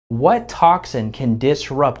What toxin can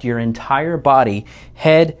disrupt your entire body,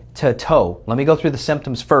 head to toe? Let me go through the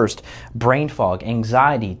symptoms first. Brain fog,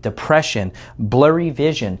 anxiety, depression, blurry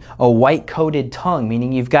vision, a white-coated tongue,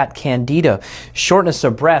 meaning you've got candida, shortness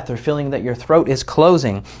of breath or feeling that your throat is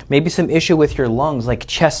closing, maybe some issue with your lungs like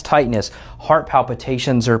chest tightness, heart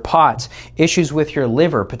palpitations or POTS, issues with your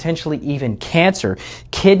liver, potentially even cancer,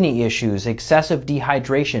 kidney issues, excessive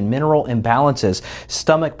dehydration, mineral imbalances,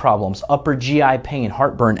 stomach problems, upper GI pain,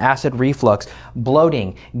 heartburn, acid reflux,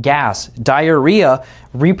 bloating, gas, diarrhea,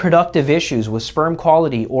 reproductive issues with sperm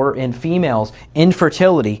quality or in females,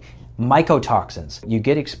 infertility, mycotoxins. You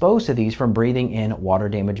get exposed to these from breathing in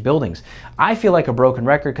water-damaged buildings. I feel like a broken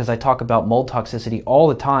record because I talk about mold toxicity all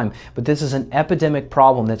the time, but this is an epidemic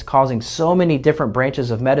problem that's causing so many different branches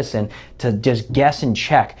of medicine to just guess and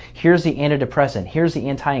check. Here's the antidepressant, here's the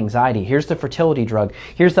anti-anxiety, here's the fertility drug,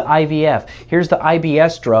 here's the IVF, here's the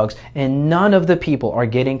IBS drugs, and none of the people are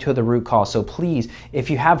getting to the root cause. So please, if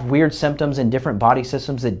you have weird symptoms in different body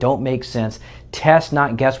systems that don't make sense, test,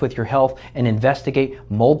 not guess with your health, and investigate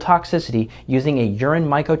mold toxicity using a urine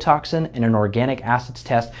mycotoxin and an organic acids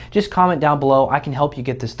test. Just comment down below. I can help you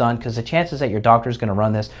get this done because the chances that your doctor is going to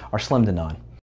run this are slim to none.